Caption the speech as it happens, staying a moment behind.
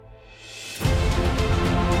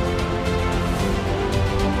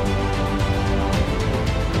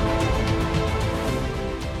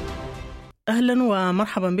أهلا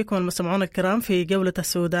ومرحبا بكم المستمعون الكرام في جولة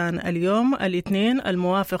السودان اليوم الاثنين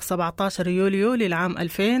الموافق 17 يوليو للعام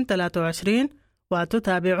 2023،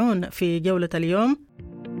 وتتابعون في جولة اليوم.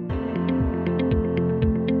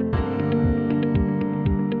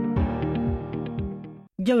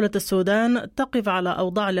 جولة السودان تقف على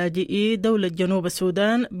أوضاع لاجئي دولة جنوب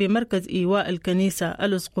السودان بمركز إيواء الكنيسة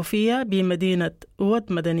الأسقفية بمدينة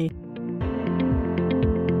دبنقا.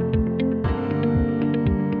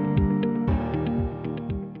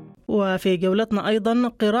 وفي جولتنا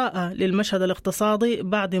أيضا قراءة للمشهد الاقتصادي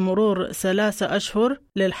بعد مرور 3 أشهر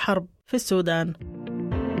للحرب في السودان.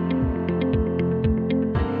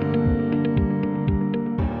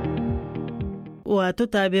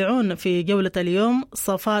 وتتابعون في جولة اليوم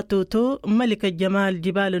صفاء توتو ملكة جمال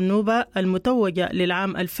جبال النوبة المتوجة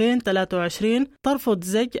للعام 2023 ترفض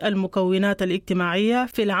زج المكونات الاجتماعية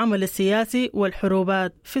في العمل السياسي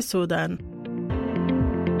والحروبات في السودان.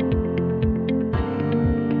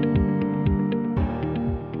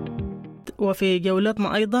 وفي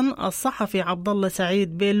جولتنا أيضا الصحفي عبد الله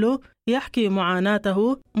سعيد بيلو يحكي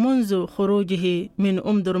معاناته منذ خروجه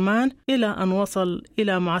من درمان إلى أن وصل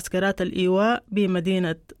إلى معسكرات الإيواء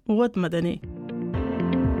بمدينة دبنقا.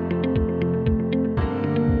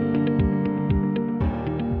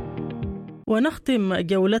 ونختم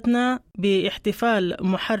جولتنا باحتفال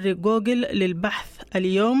محرك جوجل للبحث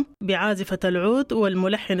اليوم بعازفة العود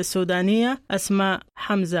والملحن السودانية أسماء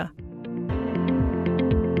حمزة.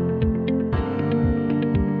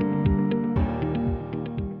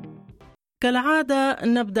 كالعادة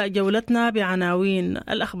نبدأ جولتنا بعناوين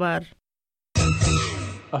الأخبار.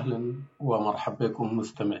 أهلا ومرحبا بكم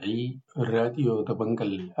مستمعي الراديو دبنقا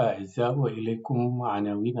الأعزاء، وإليكم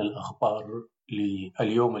عناوين الأخبار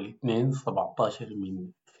لليوم الاثنين 17 من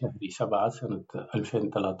شهر 7 سنة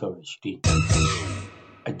 2023.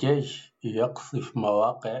 الجيش يقصف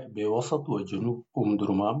مواقع بوسط وجنوب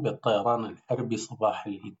درمان بالطيران الحربي صباح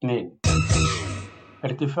الاثنين.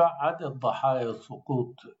 ارتفاع عدد ضحايا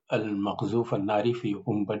سقوط المقذوف الناري في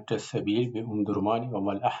بدر السبيل درمان يوم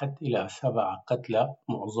الأحد إلى 7 قتلى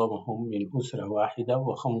معظمهم من أسرة واحدة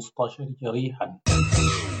و15 جريحا.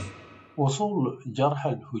 وصول جرحى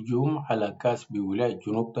الهجوم على كاس بولاية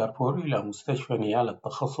جنوب دارفور إلى مستشفى نيال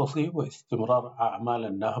التخصصي، واستمرار أعمال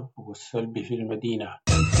النهب والسلب في المدينة.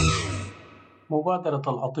 مبادرة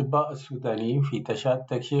الأطباء السودانيين في تشاد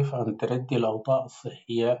تكشف عن تردي الأوضاع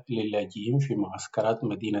الصحية للاجئين في معسكرات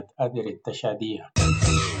مدينة أدر التشادية.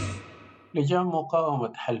 لجان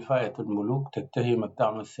مقاومة حلفاية الملوك تتهم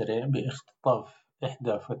الدعم السريع باختطاف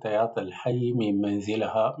إحدى فتيات الحي من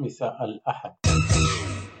منزلها مساء الأحد.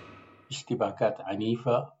 اشتباكات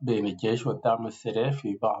عنيفة بين الجيش والدعم السريع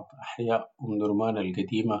في بعض أحياء درمان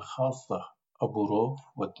القديمة، خاصة أبو روف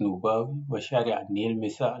والتنوباوي وشارع النيل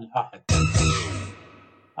مساء الأحد.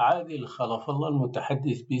 عادل خلف الله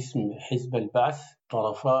المتحدث باسم حزب البعث: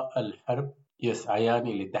 طرفا الحرب يسعيان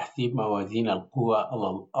لتحسين موازين القوى على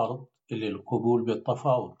الأرض للقبول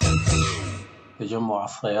بالتفاوض. تجمع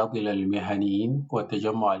الصيادلة المهنيين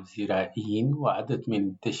وتجمع الزراعيين وعدد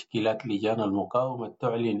من تشكيلات لجان المقاومة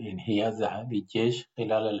تعلن انحيازها للجيش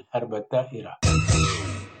خلال الحرب الدائرة.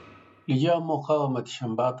 لجان مقاومة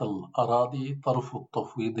شنبات الأراضي ترفض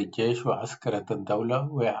تفويض الجيش وعسكرة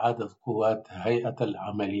الدولة وإعادة قوات هيئة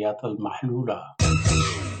العمليات المحلولة.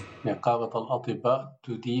 نقابة الأطباء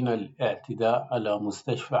تدين الاعتداء على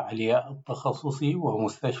مستشفى علياء التخصصي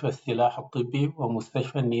ومستشفى السلاح الطبي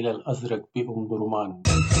ومستشفى النيل الأزرق درمان.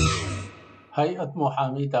 هيئة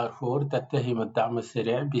محامي دارفور تتهم الدعم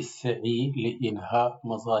السريع بالسعي لإنهاء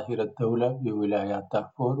مظاهر الدولة بولايات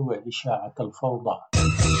دارفور وإشاعة الفوضى.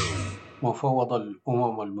 مفوض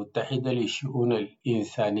الأمم المتحدة للشؤون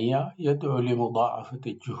الإنسانية يدعو لمضاعفة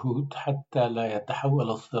الجهود حتى لا يتحول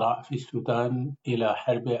الصراع في السودان إلى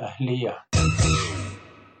حرب أهلية.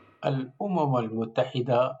 الأمم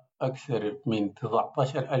المتحدة أكثر من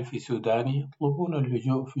 19,000 سوداني يطلبون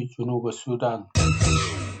اللجوء في جنوب السودان.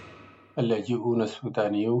 اللاجئون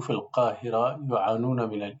السودانيون في القاهرة يعانون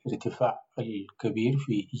من الارتفاع الكبير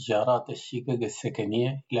في إيجارات الشقق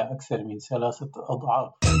السكنية إلى أكثر من 3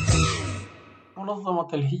 أضعاف. منظمة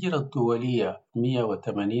الهجرة الدولية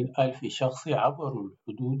 180,000 شخص عبروا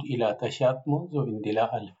الحدود إلى تشاد منذ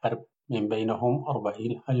اندلاع الحرب، من بينهم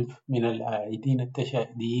 40,000 من العائدين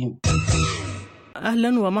التشاديين.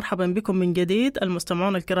 أهلا ومرحبا بكم من جديد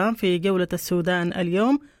المستمعون الكرام في جولة السودان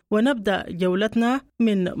اليوم، ونبدأ جولتنا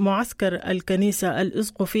من معسكر الكنيسة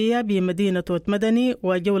الأسقفية بمدينة دبنقا.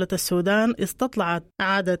 وجولة السودان استطلعت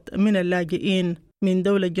عدد من اللاجئين من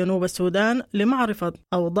دولة جنوب السودان لمعرفة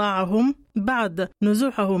أوضاعهم بعد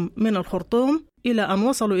نزوحهم من الخرطوم إلى أن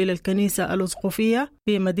وصلوا إلى الكنيسة الأسقفية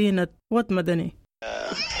بمدينة دبنقا.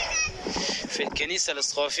 في الكنيسة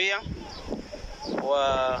الإسقوفية،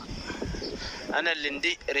 وأنا اللي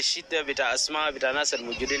ندي رشيد بتاع أسماء بتاع ناس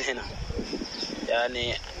الموجودين هنا.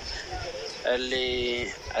 يعني اللي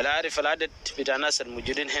أعرف العدد بتاع ناس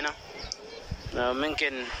الموجودين هنا،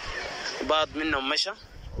 ممكن بعض منهم مشى،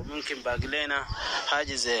 وممكن باقي لنا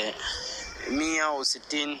حاجة زي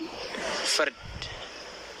 160 فرد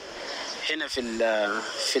هنا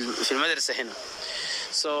في المدرسة هنا.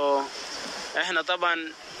 احنا طبعا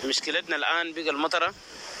مشكلتنا الآن بقى المطرة،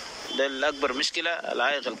 ده الأكبر مشكلة.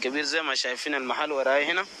 العائق الكبير زي ما شايفين المحل وراي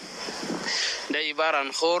هنا، ده عبارة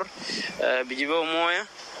عن خور بيجيبوه موية.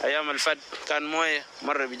 أيام الفد كان موية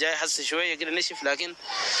مرة بجاي حس شوية كده نشف، لكن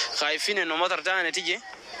خايفين إنه مطر تاني تيجي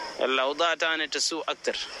الأوضاع تاني تسوء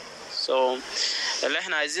أكتر. اللي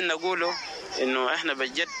إحنا عايزين نقوله إنه إحنا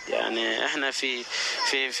بجد يعني إحنا في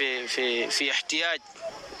احتياج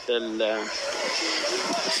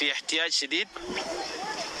في احتياج شديد،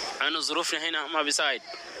 أنه ظروفنا هنا ما بيساعد.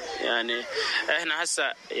 يعني إحنا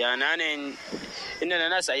هسه يعني أنا إننا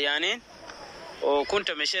ناس عيانين،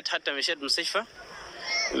 وكنت مشيت مستشفى،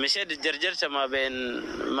 مشيت جرجرت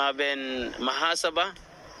ما بين محاسبة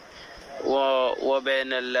وبين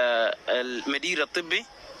المدير الطبي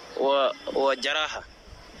والجراحة.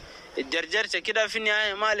 الجرجرت كده في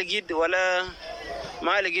النهاية ما لقيت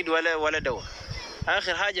ولا دواء.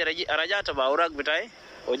 آخر حاجة رجعت بأوراق بتاعي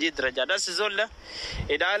وجيت رجعت. بس زول ده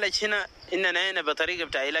يتعالج هنا إننا هنا بطريقة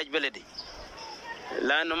بتاع علاج بلدي،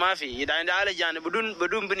 لأنه ما في يتعالج يعني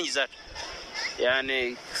بدون بني ذات.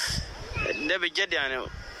 يعني ده بجد يعني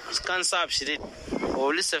كان صعب شديد،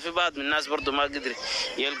 ولسه في بعض من الناس برضو ما قدر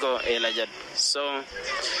يلقوا علاجات.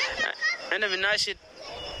 أنا بناشد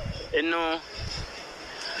إنه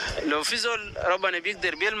لو في زول ربنا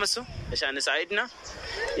بيقدر بيلمسه عشان يساعدنا،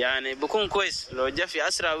 يعني بكون كويس. لو جاء في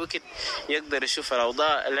أسرع وقت يقدر يشوف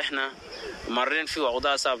الأوضاع اللي إحنا مارين فيه،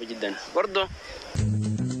 أوضاع صعبة جدا برضو.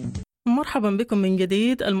 مرحبا بكم من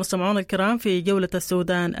جديد المستمعون الكرام في جولة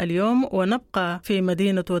السودان اليوم، ونبقى في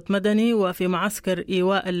مدينة وتمدني وفي معسكر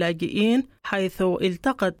إيواء اللاجئين، حيث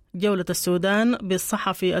التقت جولة السودان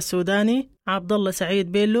بالصحفي السوداني عبد الله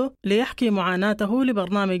سعيد بيلو ليحكي معاناته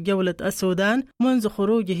لبرنامج جولة السودان منذ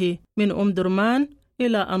خروجه من درمان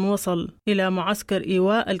إلى أن وصل إلى معسكر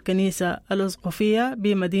إيواء الكنيسة الأسقفية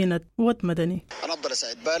بمدينة وتمدني. أنا عبد الله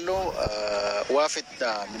سعيد بيلو، وافد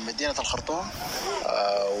من مدينة الخرطوم،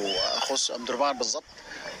 وأخص درمان بالضبط.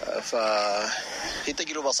 فهي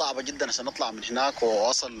تجربة صعبة جدا عشان نطلع من هناك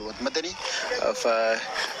ووصل وتمدني.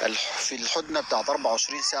 ففي الحدنة بتاعت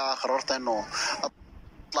 24 ساعة قررت إنه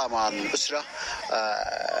أطلع مع الأسرة،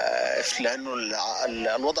 لأنه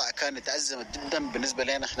الوضع كان يتأزم جدا بالنسبة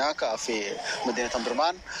لنا هناك في مدينة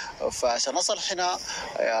درمان. فعشان نصل هنا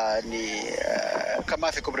يعني كان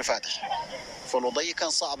ما في كوبري فاتح، فالوضعية كان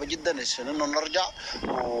صعبة جدا عشان إنه نرجع.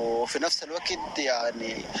 وفي نفس الوقت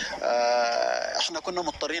يعني إحنا كنا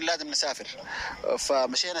مضطرين لازم نسافر،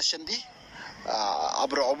 فمشينا الشندي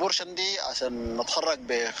عبر عبور شندي عشان نتحرك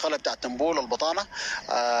بخلا بتاع تنبول البطانة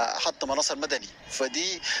حتى ما نصل مدني.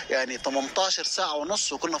 فدي يعني 18 ساعة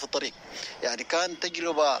ونص وكنا في الطريق. يعني كان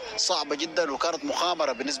تجربة صعبة جدا، وكانت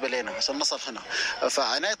مغامرة بالنسبة لنا عشان نصل هنا.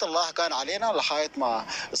 فعناية الله كان علينا لحد ما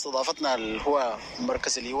استضافتنا اللي هو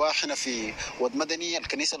مركز الإيواء هنا في ود مدني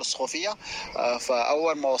الكنيسة الأسقفية.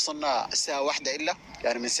 فأول ما وصلنا الساعة 1 إلا،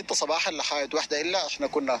 يعني من 6 صباحا لحد 1 إلا احنا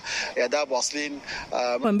كنا يا داب واصلين.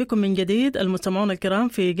 بكم من جديد المستمعون الكرام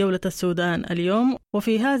في جولة السودان اليوم،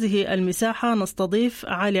 وفي هذه المساحة نستضيف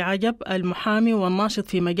علي عجب المحامي والناشط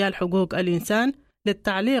في مجال حقوق الإنسان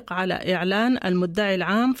للتعليق على إعلان المدعي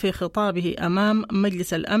العام في خطابه أمام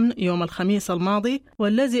مجلس الأمن يوم الخميس الماضي،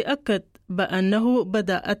 والذي أكد بأنه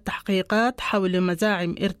بدأ التحقيقات حول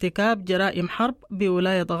مزاعم ارتكاب جرائم حرب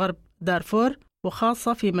بولاية غرب دارفور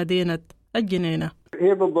وخاصة في مدينة الجنينة.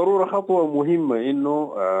 هي بالضرورة خطوة مهمة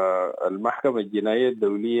إنه المحكمة الجنائية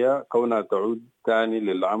الدولية كونها تعود ثاني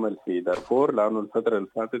للعمل في دارفور، لأنه الفترة اللي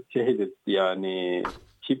فاتت شهدت يعني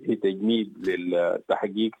شبه تجميد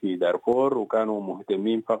للتحقيق في دارفور، وكانوا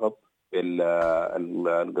مهتمين فقط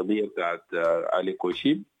بالقضية بتاعت علي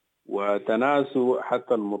كوشيب، وتناسوا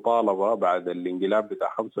حتى المطالبة بعد الانقلاب بتاع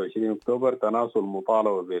 25 أكتوبر، تناسوا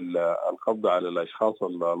المطالبة بالقبض على الأشخاص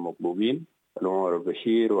المطلوبين عمر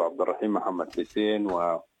بشير وعبد الرحيم محمد حسين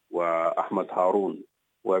وأحمد هارون.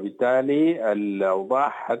 وبالتالي الأوضاع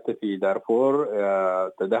حتى في دارفور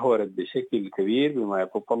تدهورت بشكل كبير، بما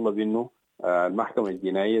يتطلب إنه المحكمة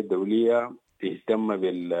الجنائية الدولية تهتم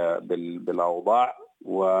بالأوضاع،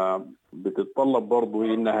 وبتتطلب برضو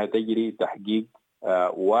إنها تجري تحقيق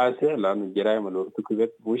واسع، لأن الجرائم اللي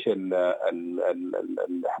ارتكبت مش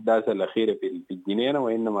الأحداث الأخيرة في الجنينة،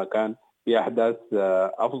 وإنما كان في أحداث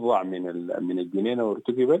أفظع من الجنينة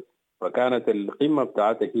وارتكبت. فكانت القمة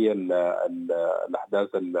بتاعتها هي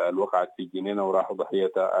الأحداث اللي وقعت في جنينة وراحوا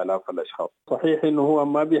ضحيتها آلاف الأشخاص. صحيح إنه هو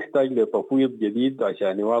ما بيحتاج لتفويض جديد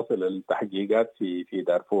عشان يواصل التحقيقات في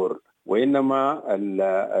دارفور، وإنما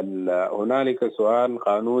هنالك سؤال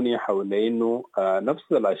قانوني حول إنه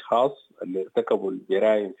نفس الأشخاص اللي ارتكبوا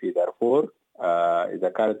الجرائم في دارفور، إذا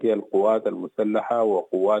كانت هي القوات المسلحة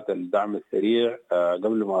وقوات الدعم السريع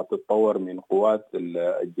قبل ما تتطور من قوات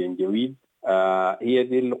الجنجويد، هي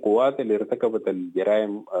دي القوات اللي ارتكبت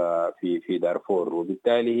الجرائم في دارفور،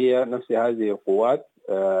 وبالتالي هي نفس هذه القوات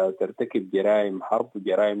ترتكب جرائم حرب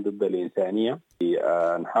وجرائم ضد الإنسانية في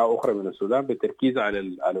أنحاء أخرى من السودان بالتركيز على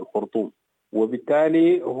الخرطوم.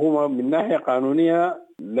 وبالتالي هو من ناحية قانونية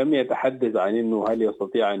لم يتحدث عن إنه هل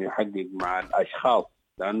يستطيع أن يحقق مع الأشخاص،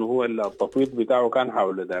 لأنه هو التفويض بتاعه كان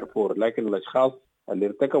حول دارفور، لكن الأشخاص اللي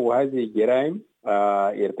ارتكبوا هذه الجرائم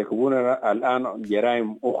يرتكبون الآن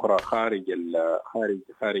جرائم أخرى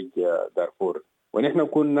خارج دارفور. ونحن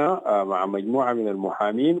كنا مع مجموعة من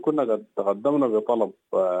المحامين كنا قد تقدمنا بطلب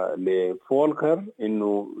لفولكر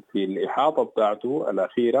إنه في الإحاطة بتاعته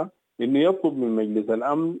الأخيرة إنه يطلب من مجلس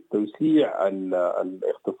الأمن توسيع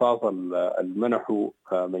الاختصاص المنحه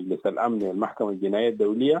مجلس الأمن والمحكمة الجنائية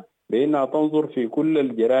الدولية بأنها تنظر في كل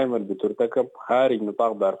الجرائم اللي بترتكب خارج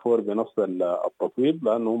نطاق دارفور بنفس التفويض،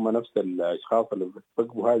 لأنه هم نفس الأشخاص اللي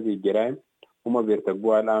بيرتكبوا هذه الجرائم هم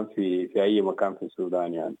بيرتكبوها الآن في أي مكان في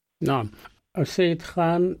السودان يعني. نعم. السيد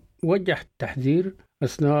خان وجه تحذير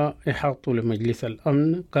أثناء إحاطته لمجلس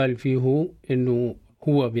الأمن، قال فيه إنه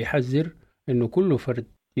هو بيحذر إنه كل فرد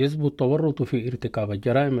يثبت تورطه في ارتكاب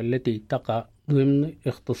الجرائم التي تقع ضمن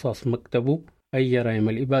اختصاص مكتبه، أي جرائم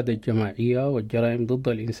الإبادة الجماعية والجرائم ضد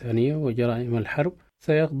الإنسانية وجرائم الحرب،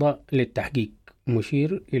 سيخضع للتحقيق،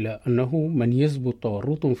 مشير إلى أنه من يثبت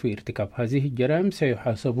تورطهم في ارتكاب هذه الجرائم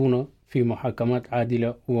سيحاسبون في محاكمات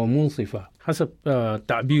عادلة ومنصفة حسب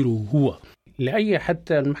تعبيره هو. لأي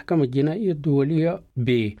حتى المحكمة الجنائية الدولية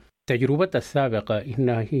بتجربتها السابقة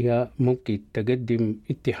إنها هي ممكن تقدم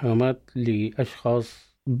اتهامات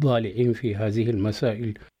لأشخاص ضالعين في هذه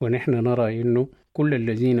المسائل، ونحن نرى إنه كل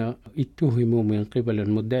الذين اتهموا من قبل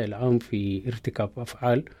المدعي العام في ارتكاب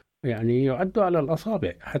أفعال يعني يعدوا على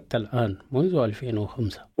الأصابع حتى الآن منذ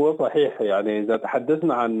 2005. هو صحيح، يعني إذا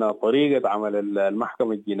تحدثنا عن طريقة عمل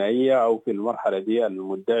المحكمة الجنائية أو في المرحلة دي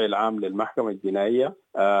المدعي العام للمحكمة الجنائية،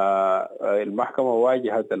 المحكمة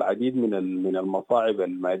واجهت العديد من المصاعب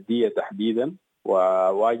المادية تحديدا،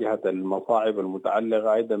 وواجهت المصاعب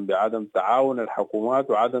المتعلقة أيضا بعدم تعاون الحكومات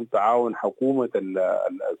وعدم تعاون حكومة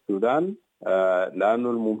السودان، لأن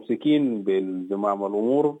الممسكين بالزمام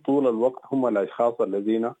الأمور طول الوقت هم الأشخاص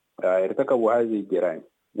الذين ارتكبوا هذه الجرائم.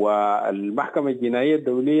 والمحكمة الجنائية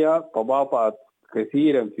الدولية تباطأت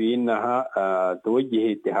كثيرا في أنها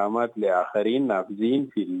توجه اتهامات لآخرين نافذين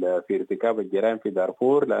في ارتكاب الجرائم في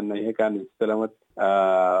دارفور، لأن هي كانت استلمت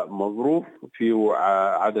مظروف في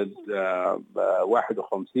عدد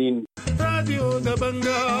 51. راديو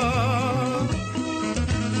دبنقا.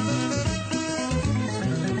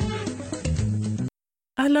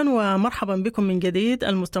 أهلا ومرحبا بكم من جديد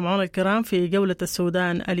المستمعون الكرام في جولة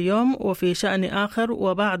السودان اليوم، وفي شأن آخر.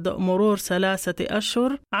 وبعد مرور 3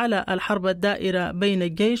 أشهر على الحرب الدائرة بين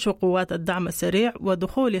الجيش وقوات الدعم السريع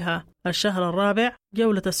ودخولها الشهر الرابع،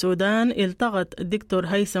 جولة السودان التقت الدكتور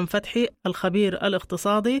هيثم فتحي الخبير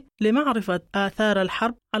الاقتصادي لمعرفة آثار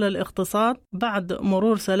الحرب على الاقتصاد بعد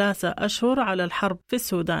مرور 3 أشهر على الحرب في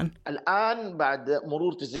السودان. الآن بعد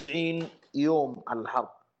مرور 90 يوم على الحرب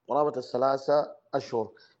قرابة 3 أشهر،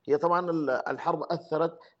 هي طبعا الحرب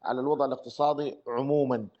أثرت على الوضع الاقتصادي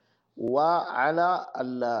عموما وعلى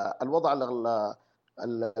الوضع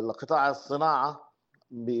القطاع الصناعة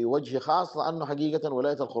بوجه خاص، لأنه حقيقة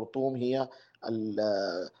ولاية الخرطوم هي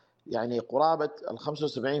يعني قرابة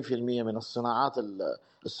 75% من الصناعات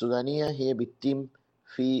السودانية هي بتتم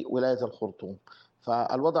في ولاية الخرطوم.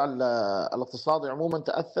 فالوضع الاقتصادي عموما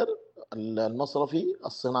تأثر، المصرفي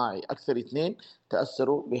الصناعي أكثر 2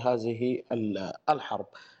 تأثروا بهذه الحرب.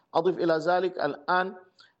 أضف إلى ذلك الآن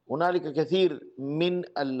هنالك كثير من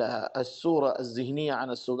الصورة الذهنية عن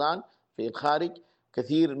السودان في الخارج،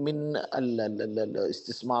 كثير من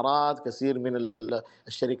الاستثمارات، كثير من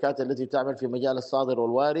الشركات التي تعمل في مجال الصادر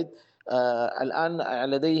والوارد الآن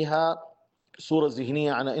لديها صورة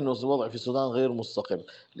ذهنية عن أنه الوضع في السودان غير مستقر.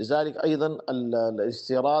 لذلك أيضا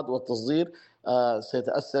الاستيراد والتصدير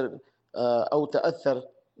سيتأثر أو تأثر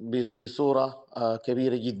بصورة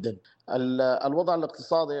كبيرة جدا. الوضع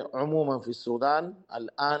الاقتصادي عموما في السودان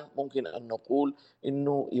الآن ممكن أن نقول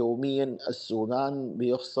أنه يوميا السودان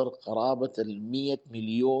بيخسر قرابة 100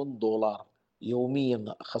 مليون دولار يوميا.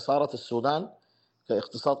 خسارة السودان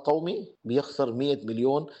كاقتصاد قومي بيخسر 100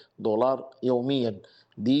 مليون دولار يوميا.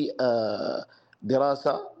 دي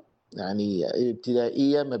دراسة يعني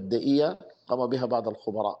ابتدائية مبدئية قام بها بعض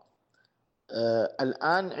الخبراء.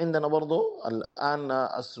 الآن عندنا برضو الآن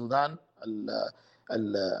السودان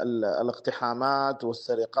الاقتحامات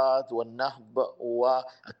والسرقات والنهب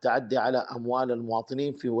والتعدي على أموال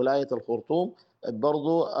المواطنين في ولاية الخرطوم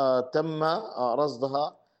برضو تم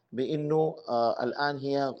رصدها بأنه الآن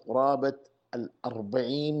هي قرابة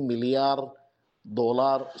 40 مليار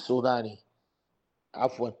دولار سوداني.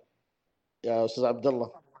 عفوا يا أستاذ عبد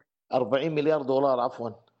الله، 40 مليار دولار عفوا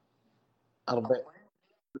 40.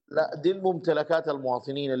 لا، دي الممتلكات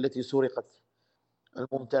المواطنين التي سرقت،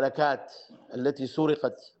 الممتلكات التي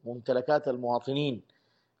سرقت، ممتلكات المواطنين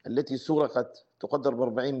التي سرقت تقدر ب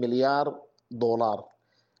 40 مليار دولار.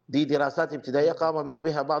 دي دراسات ابتدائية قام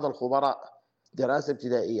بها بعض الخبراء، دراسة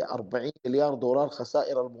ابتدائية. 40 مليار دولار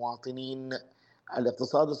خسائر المواطنين.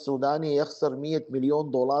 الاقتصاد السوداني يخسر 100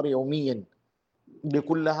 مليون دولار يوميا. دي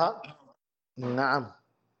كلها نعم.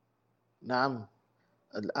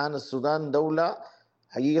 الآن السودان دولة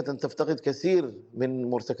حقيقة تفتقد كثير من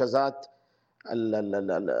مرتكزات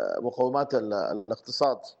مقومات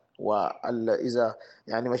الاقتصاد، وإذا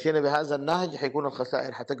يعني مشينا بهذا النهج حيكون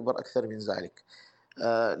الخسائر حتكبر أكثر من ذلك.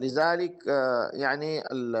 لذلك يعني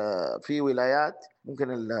في ولايات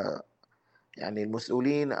ممكن يعني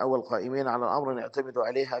المسؤولين أو القائمين على الأمر يعتمدوا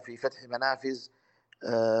عليها في فتح منافذ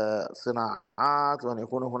صناعات، وأن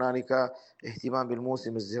يكون هنالك اهتمام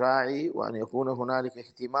بالموسم الزراعي، وأن يكون هنالك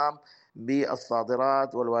اهتمام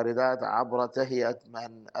بالصادرات والواردات عبر تهيئة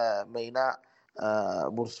ميناء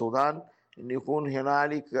بورسودان، أن يكون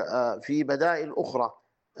هنالك في بدائل أخرى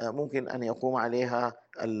ممكن أن يقوم عليها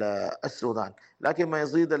السودان. لكن ما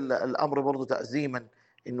يزيد الأمر برضو تأزيما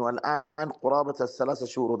إنه الآن قرابة 3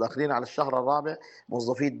 شهور وداخلين على الشهر الرابع،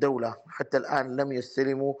 موظفي الدولة حتى الآن لم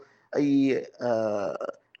يستلموا أي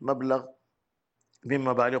مبلغ من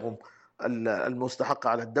مبالغهم المستحقة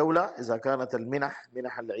على الدولة، إذا كانت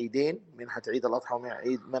منح العيدين، منحة عيد الأضحى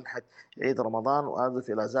ومنحة عيد رمضان، وأضف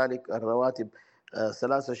إلى ذلك الرواتب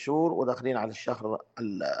 3 شهور وداخلين على الشهر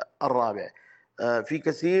الرابع. في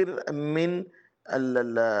كثير من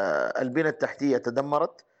البنى التحتية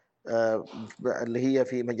تدمرت، اللي هي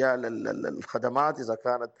في مجال الخدمات، إذا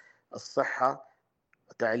كانت الصحة،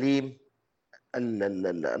 التعليم،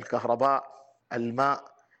 الكهرباء،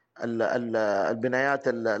 الماء، البنايات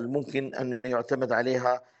الممكن أن يعتمد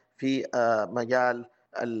عليها في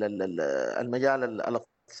المجال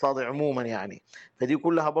الاقتصادي عموما يعني. فدي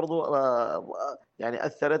كلها برضو يعني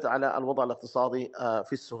أثرت على الوضع الاقتصادي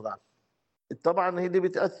في السودان. طبعا هي دي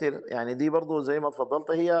بتأثر، يعني دي برضو زي ما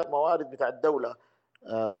تفضلت هي موارد بتاع الدولة،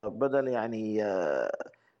 بدل يعني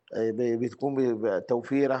بتكون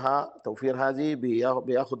توفير هذه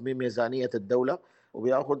بياخذ من ميزانية الدولة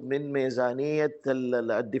وبياخذ من ميزانية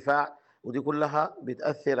الدفاع، ودي كلها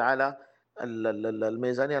بتأثر على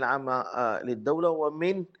الميزانية العامة للدولة،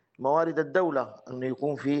 ومن موارد الدولة أنه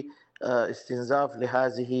يكون في استنزاف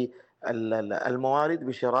لهذه الموارد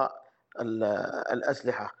بشراء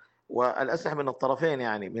الأسلحة. والأسلحة من الطرفين،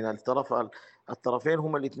 يعني من الطرفين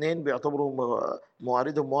هم الاثنين بيعتبروا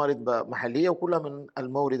مواردهم موارد محلية وكلها من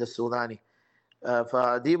المورد السوداني.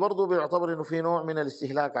 فدي برضو بيعتبر انه في نوع من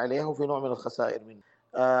الاستهلاك عليها وفي نوع من الخسائر منه.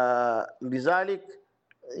 لذلك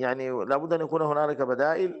يعني لابد ان يكون هنالك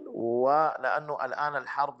بدائل، ولانه الان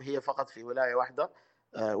الحرب هي فقط في ولاية واحدة،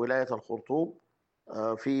 ولاية الخرطوم.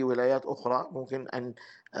 في ولايات أخرى ممكن أن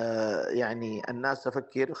يعني الناس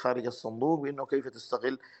تفكر خارج الصندوق بأنه كيف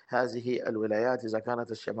تستغل هذه الولايات، إذا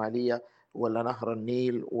كانت الشمالية ولا نهر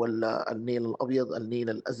النيل ولا النيل الأبيض، النيل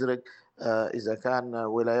الأزرق، إذا كان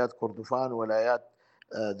ولايات كردفان، ولايات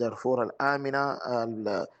دارفور الآمنة،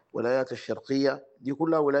 الولايات الشرقية. دي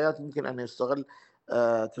كلها ولايات ممكن أن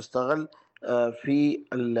تستغل في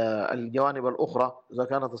الجوانب الأخرى، إذا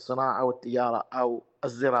كانت الصناعة أو التجارة أو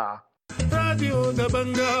الزراعة. راديو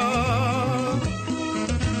دبنقا.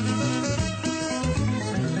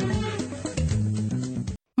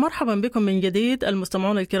 مرحبا بكم من جديد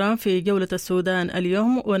المستمعون الكرام في جولة السودان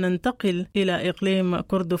اليوم، وننتقل إلى إقليم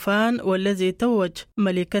كردفان، والذي توج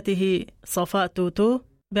ملكته صفاء توتو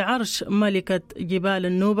بعرش ملكة جبال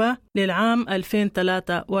النوبة للعام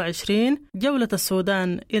 2023. جولة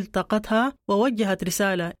السودان التقتها ووجهت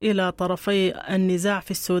رسالة إلى طرفي النزاع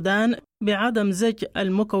في السودان بعدم زج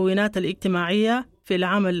المكونات الاجتماعية في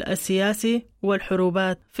العمل السياسي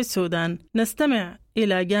والحروبات في السودان. نستمع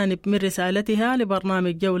إلى جانب من رسالتها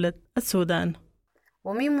لبرنامج جولة السودان.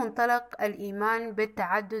 ومن منطلق الإيمان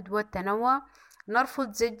بالتعدد والتنوع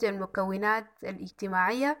نرفض زج المكونات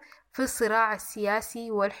الاجتماعية في الصراع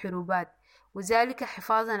السياسي والحروبات، وذلك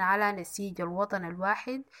حفاظا على نسيج الوطن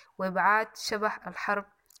الواحد وإبعاد شبح الحرب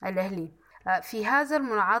الأهلي. في هذا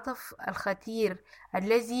المنعطف الخطير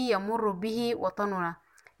الذي يمر به وطننا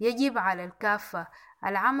يجب على الكافة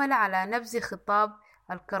العمل على نبذ خطاب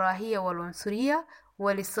الكراهية والعنصرية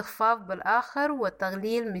والاستخفاف بالآخر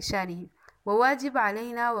والتغليل من شأنه، وواجب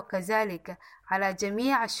علينا وكذلك على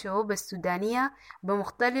جميع الشعوب السودانية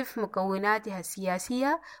بمختلف مكوناتها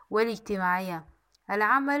السياسية والاجتماعية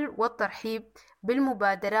العمل والترحيب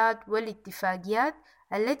بالمبادرات والاتفاقيات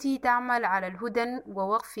التي تعمل على الهدن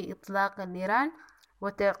ووقف إطلاق النيران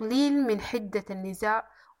وتقليل من حدة النزاع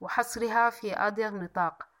وحصرها في أضيق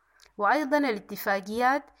نطاق، وأيضا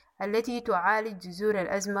الاتفاقيات التي تعالج جذور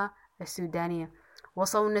الأزمة السودانية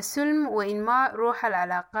وصون السلم وإنماء روح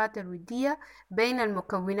العلاقات الودية بين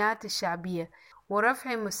المكونات الشعبية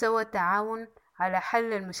ورفع مستوى التعاون على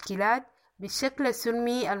حل المشكلات بالشكل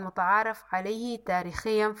السلمي المتعارف عليه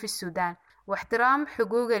تاريخيا في السودان، واحترام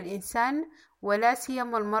حقوق الإنسان ولا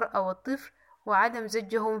سيما المرأة والطفل وعدم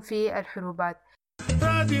زجهم في الحروبات.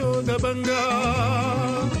 راديو دبنقا.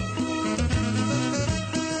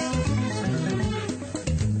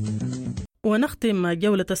 ونختم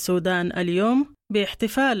جولة السودان اليوم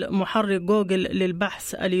باحتفال محرك جوجل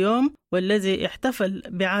للبحث اليوم، والذي احتفل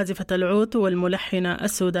بعازفة العود والملحنة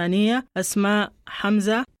السودانية أسماء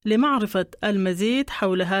حمزة لمعرفة المزيد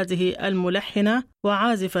حول هذه الملحنة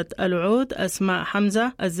وعازفة العود أسماء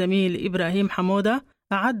حمزة. الزميل إبراهيم حمودة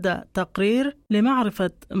أعد تقرير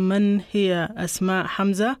لمعرفة من هي أسماء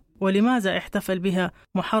حمزة ولماذا احتفل بها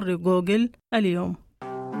محرك جوجل اليوم.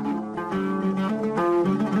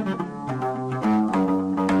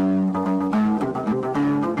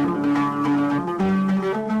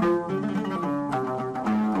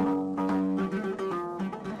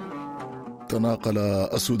 تناقل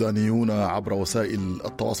السودانيون عبر وسائل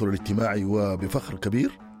التواصل الاجتماعي وبفخر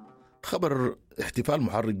كبير خبر احتفال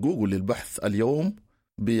محرك جوجل للبحث اليوم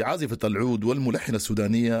بعازفة العود والملحنة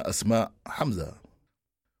السودانية أسماء حمزة.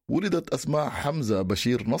 ولدت أسماء حمزة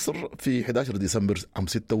بشير نصر في 11 ديسمبر عام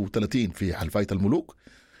 36 في حلفاية الملوك،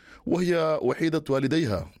 وهي وحيدة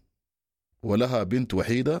والديها، ولها بنت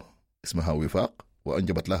وحيدة اسمها وفاق،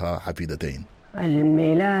 وأنجبت لها حفيدتين.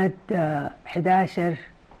 الميلاد 11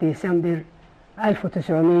 ديسمبر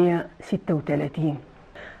 1936.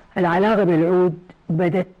 العلاقة بالعود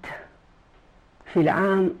بدت في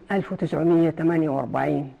العام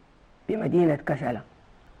 1948 بمدينة كسلة.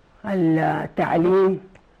 التعليم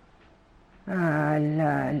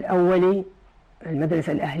الأولي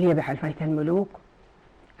المدرسة الأهلية بحلفاية الملوك،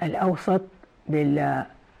 الأوسط بالمدرسة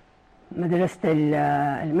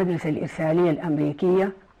الإرسالية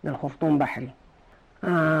الأمريكية بالخرطوم بحري.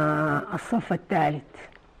 الصف الثالث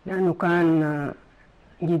لأنه كان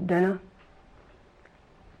جدنا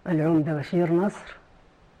العمدة بشير نصر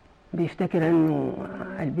بيفتكر أنه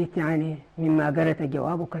البيت يعني مما قرأت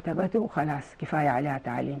الجواب وكتبته وخلاص كفاية عليها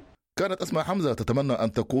تعليم. كانت أسماء حمزة تتمنى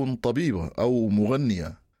أن تكون طبيبة أو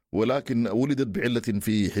مغنية، ولكن ولدت بعلة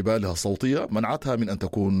في حبالها الصوتية منعتها من أن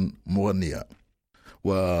تكون مغنية،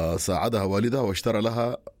 وساعدها والدها واشترى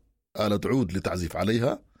لها آلة عود لتعزف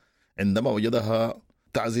عليها عندما وجدها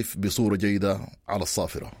تعزف بصورة جيدة على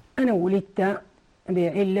الصافرة. أنا ولدت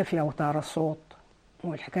بعلة في أوتار الصوت،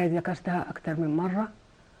 والحكاية ذكرتها أكثر من مرة،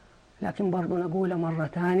 لكن برضو نقولها مرة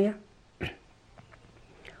تانية.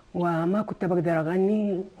 وما كنت بقدر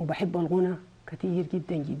أغني، وبحب الغنى كتير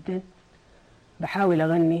جدا جدا. بحاول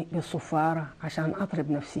أغني بالصفارة عشان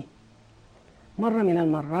أطرب نفسي. مرة من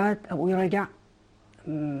المرات أبوي رجع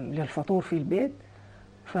للفطور في البيت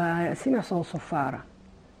فسمع صوت صفارة،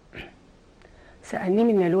 سألني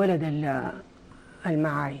من الولد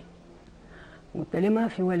المعاي، قلت له ما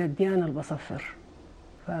في ولد دي أنا اللي بصفر.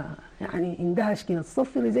 فيعني اندهش كده،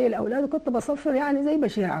 تصفري زي الأولاد؟ وكنت بصفر يعني زي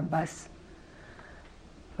بشير عباس.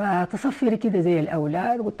 فتصفري كده زي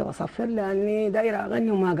الأولاد؟ قلت بصفر لأني دايرة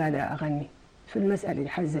أغني وما قادرة أغني. في المسألة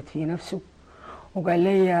حزت في نفسه وقال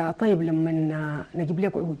لي طيب لما نجيب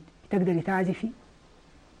لك عود تقدري تعزفي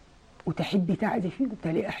وتحبي تعزفي؟ قلت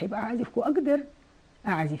له أحب أعزف وأقدر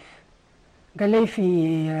أعزف. قال لي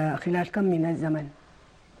في خلال كم من الزمن؟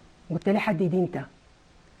 قلت له حدد انت.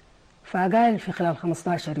 فقال في خلال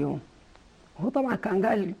 15 يوم. هو طبعا كان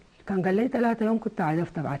قال لي 3 يوم، كنت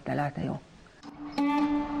عزفت بعد 3 يوم.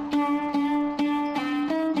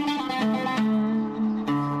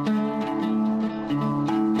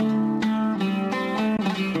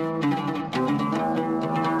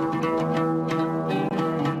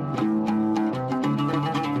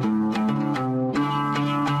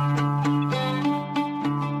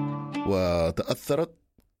 وتأثرت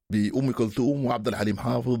بأم كلثوم وعبد الحليم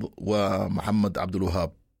حافظ ومحمد عبد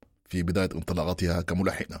الوهاب في بداية انطلاقتها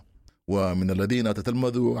كملحنة، ومن الذين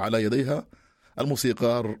تتلمذوا على يديها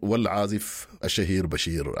الموسيقار والعازف الشهير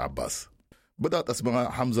بشير عباس. بدأت أسماء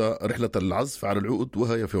حمزة رحلة العزف على العود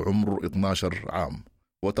وهي في عمر 12 عام،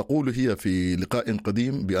 وتقول هي في لقاء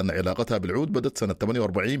قديم بأن علاقتها بالعود بدأت سنة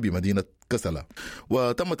 48 بمدينة كسلة،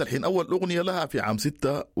 وتم تلحين أول أغنية لها في عام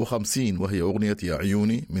 56 وهي أغنية يا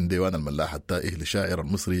عيوني من ديوان الملاح التائه لشاعر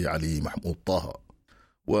المصري علي محمود طه.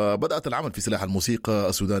 وبدأت العمل في سلاح الموسيقى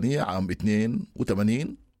السودانية عام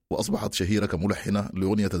 82 وأصبحت شهيرة كملحنة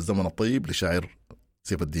لأغنية الزمن الطيب لشاعر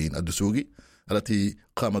سيف الدين الدسوقي التي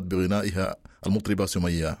قامت بغنائها المطربة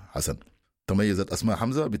سمية حسن. تميزت أسماء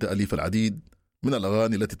حمزة بتأليف العديد من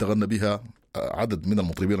الأغاني التي تغنى بها عدد من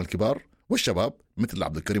المطربين الكبار والشباب مثل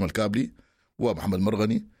عبد الكريم الكابلي ومحمد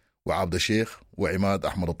مرغني وعبد الشيخ وعماد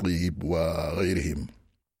أحمد الطيب وغيرهم.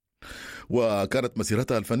 وكانت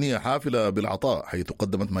مسيرتها الفنية حافلة بالعطاء، حيث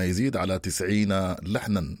قدمت ما يزيد على 90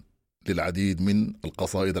 لحنا للعديد من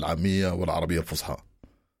القصائد العامية والعربية الفصحى،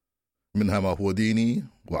 منها ما هو ديني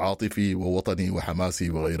وعاطفي ووطني وحماسي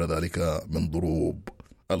وغير ذلك من ضروب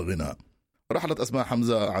الغناء. رحلت أسماء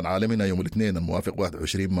حمزة عن عالمنا يوم الاثنين الموافق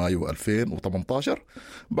 21 مايو 2018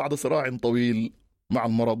 بعد صراع طويل مع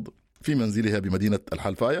المرض في منزلها بمدينة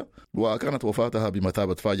الحلفاية، وكانت وفاتها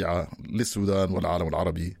بمثابة فاجعة للسودان والعالم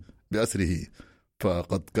العربي بأسره،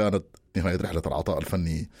 فقد كانت نهاية رحلة العطاء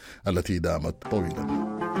الفني التي دامت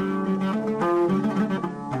طويلا.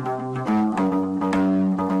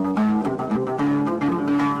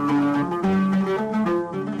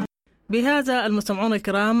 بهذا المستمعون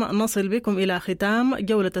الكرام نصل بكم إلى ختام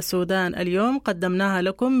جولة السودان اليوم، قدمناها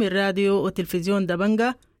لكم من راديو وتلفزيون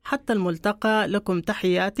دبنقا. حتى الملتقى، لكم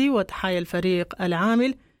تحياتي وتحايا الفريق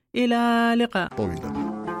العامل، إلى لقاء. طويلا.